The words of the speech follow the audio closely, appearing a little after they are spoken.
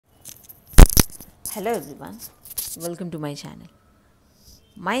Hello everyone, welcome to my channel.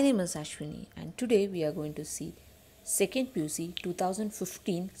 My name is Ashwini and today we are going to see 2nd PUC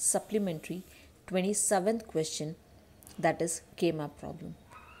 2015 supplementary 27th question, that is Kmap problem.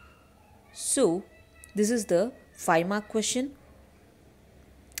 So this is the 5-mark question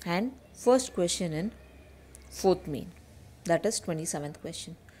and first question in 4th main, that is 27th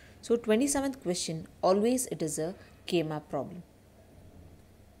question. So 27th question, always it is a Kmap problem.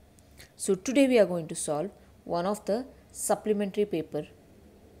 So today we are going to solve one of the supplementary paper,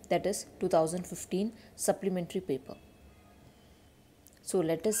 that is 2015 supplementary paper. So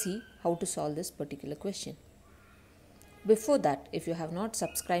let us see how to solve this particular question. Before that, if you have not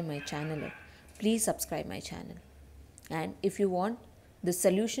subscribed my channel, please subscribe my channel. And if you want the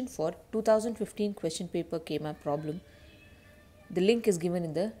solution for 2015 question paper Kmap problem, the link is given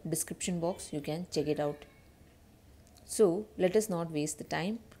in the description box. You can check it out. So let us not waste the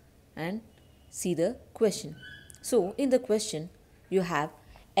time and see the question. So in the question you have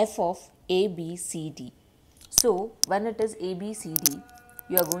f of a, b, c, d. So when it is a, b, c, d,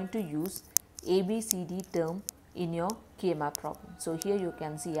 you are going to use a, b, c, d term in your Kmap problem. So here you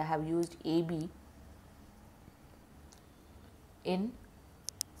can see I have used a, b in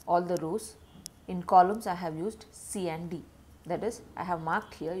all the rows. In columns I have used c and d. That is, I have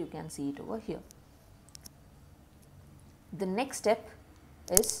marked here, you can see it over here. The next step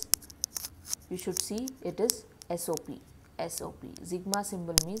is, you should see it is SOP. SOP. Sigma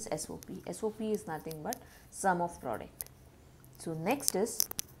symbol means SOP. SOP is nothing but sum of product. So next is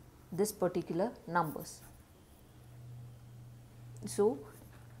this particular numbers. So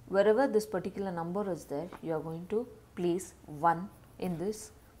wherever this particular number is there, you are going to place 1 in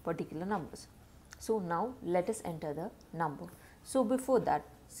this particular numbers. So now let us enter the number. So before that,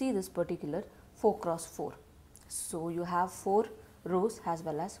 see this particular 4 cross 4. So you have 4 rows as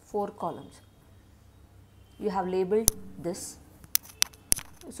well as 4 columns. You have labeled this.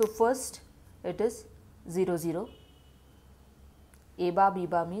 So first it is 0 0. A bar B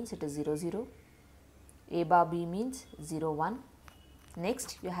bar means it is 0 0. A bar B means 0 1.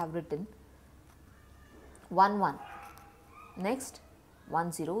 Next you have written 1 1. Next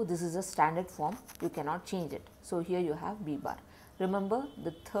 1 0. This is a standard form, you cannot change it. So here you have B bar. Remember,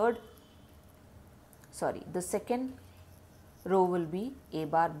 the second row will be A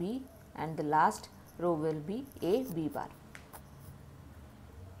bar B and the last row will be A B bar.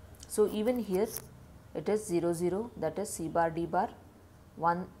 So even here it is 0 0, that is C bar D bar,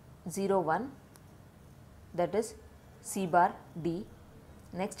 1 0 1, that is C bar D,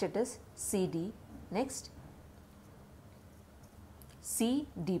 next it is C D, next C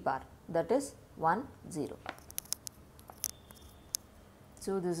D bar, that is 1 0.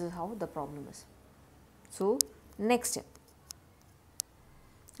 So this is how the problem is. So next step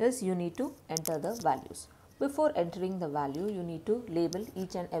is you need to enter the values. Before entering the value, you need to label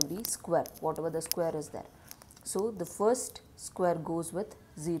each and every square, whatever the square is there. So the first square goes with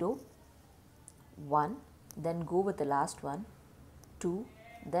 0, 1, then go with the last one, 2,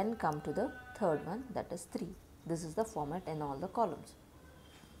 then come to the third one, that is 3. This is the format in all the columns.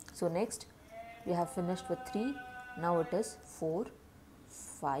 So next we have finished with 3, now it is 4,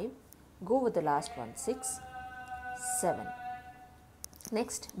 5, go with the last one, 6, 7.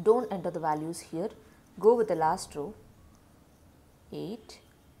 Next, don't enter the values here, go with the last row, 8,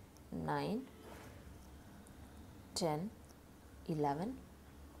 9, 10, 11.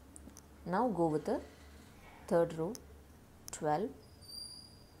 Now go with the third row, 12,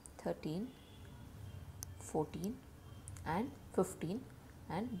 13, 14 and 15,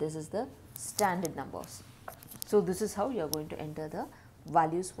 and this is the standard numbers. So this is how you are going to enter the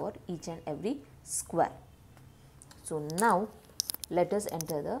values for each and every square. So now let us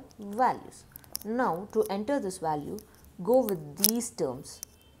enter the values. Now to enter this value, go with these terms.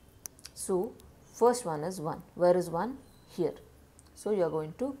 So first one is 1. Where is 1? Here. So you are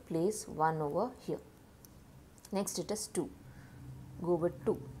going to place 1 over here. Next it is 2. Go with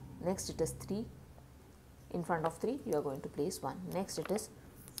 2. Next it is 3. In front of 3 you are going to place 1. Next it is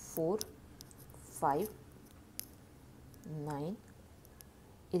 4, 5, 9,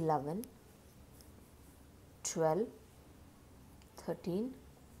 11, 12, 13,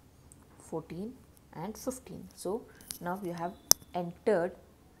 14 and 15. So now you have entered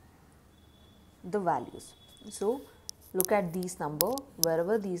the values. So look at these numbers.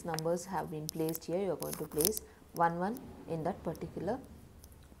 Wherever these numbers have been placed here, you are going to place 1 1 in that particular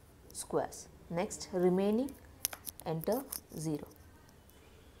squares. Next, remaining, enter 0.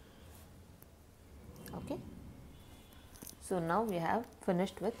 Okay. So now we have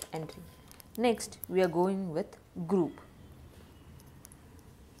finished with entry. Next we are going with group.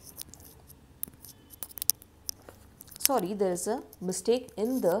 sorry, there is a mistake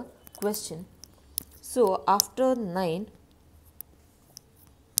in the question. So after 9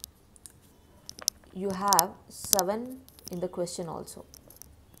 you have 7 in the question also,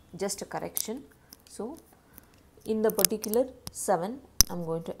 just a correction. So in the particular 7 I am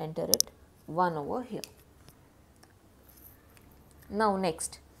going to enter it 1 over here. Now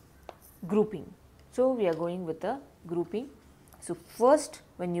next, grouping. So we are going with the grouping. So first,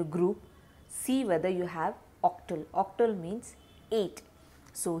 when you group, see whether you have octal. Octal means 8.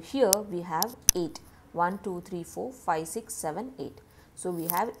 So here we have 8. 1, 2, 3, 4, 5, 6, 7, 8. So we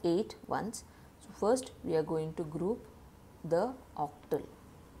have 8 ones. So first we are going to group the octal.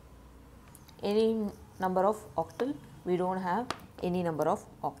 Any number of octal? We don't have any number of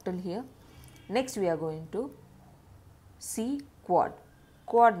octal here. Next we are going to see quad.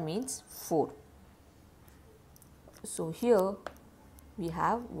 Quad means 4. So here we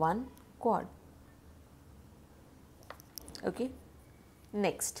have one quad. Okay.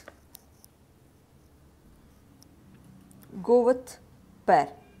 Next, go with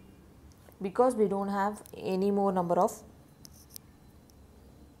pair, because we don't have any more number of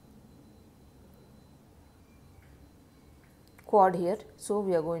quad here. So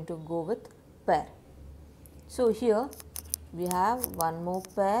we are going to go with pair. So here we have one more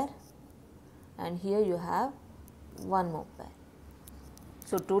pair and here you have one more pair.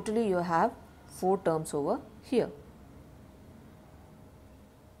 So totally you have 4 terms over here.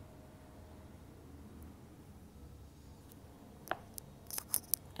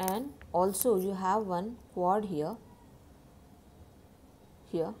 And also you have one quad here.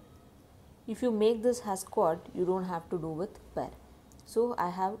 If you make this as quad, you don't have to do with pair. So I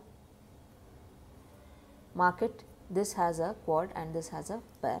have mark it, this has a quad and this has a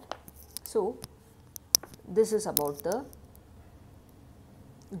pair. So this is about the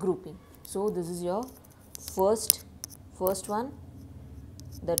grouping. So this is your first one,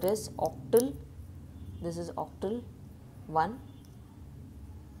 that is octal. This is octal 1,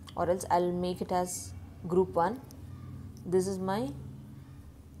 or else I will make it as group 1. This is my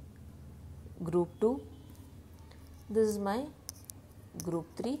group 2. This is my group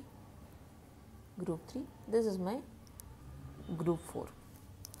 3. This is my group 4.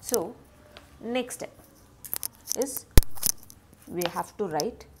 So next step is we have to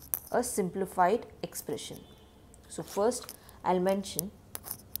write a simplified expression. So first I will mention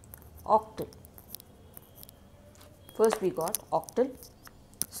octal. First we got octal.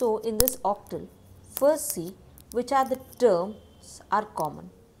 So in this octal, first see which are the terms are common.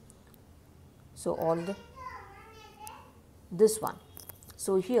 So all this one.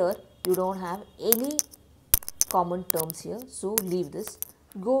 So here you don't have any common terms here, so leave this.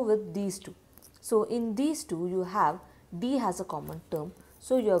 Go with these two. So in these two you have D has a common term,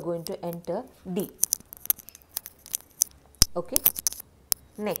 so you are going to enter D. Okay.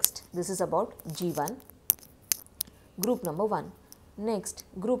 Next, this is about G1, group number 1. Next,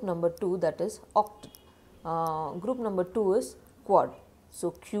 group number 2, that is octal. Group number 2 is quad.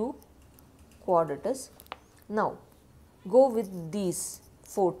 So Q, quad it is. Now go with these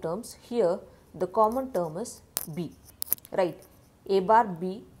 4 terms. Here the common term is B, right? A bar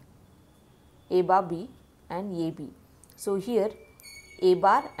B and AB. So here A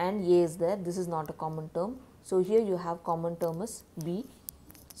bar and A is there. This is not a common term. So here you have common term is B.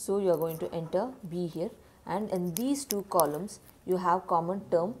 So you are going to enter B here, and in these 2 columns you have common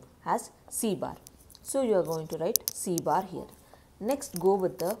term as C bar. So you are going to write C bar here. Next, go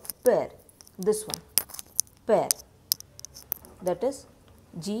with the pair. This one, pair, that is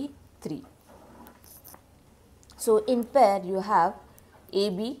G3. So in pair you have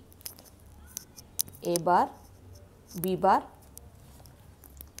AB, A bar, B bar.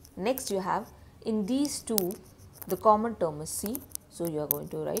 Next you have in these 2 the common term is C. So you are going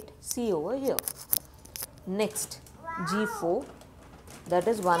to write C over here. Next, G4, that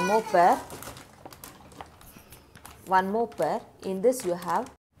is one more pair. In this you have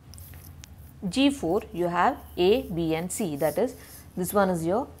G4, you have A, B and C, that is this one is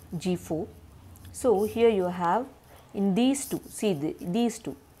your G4. So here you have in these 2, see these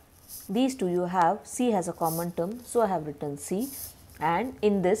two you have C has a common term, so I have written C, and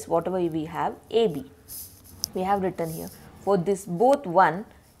in this whatever we have AB, we have written here. For this both one,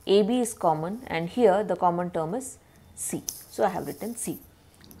 AB is common and here the common term is C, so I have written C.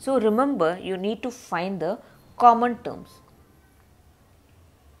 So remember, you need to find the common terms.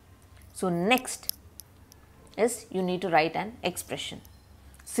 So next is you need to write an expression,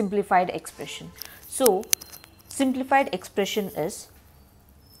 simplified expression. So simplified expression is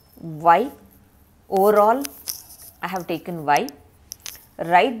Y, overall I have taken Y,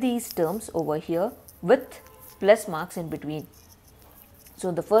 write these terms over here with plus marks in between.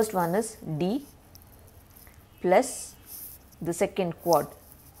 So the first one is D plus the second quad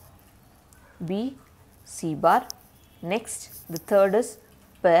B C bar. Next the third is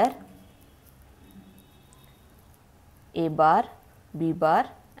pair A bar, B bar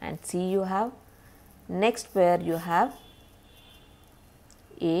and C you have. Next pair you have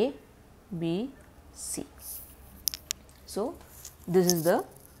A, B, C. So this is the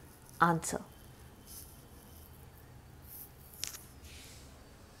answer.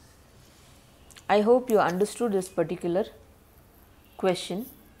 I hope you understood this particular question.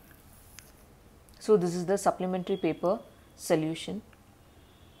 So this is the supplementary paper solution.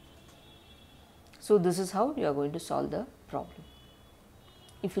 So this is how you are going to solve the problem.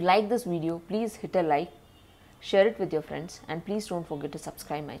 If you like this video, please hit a like, share it with your friends and please don't forget to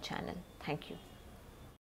subscribe my channel. Thank you.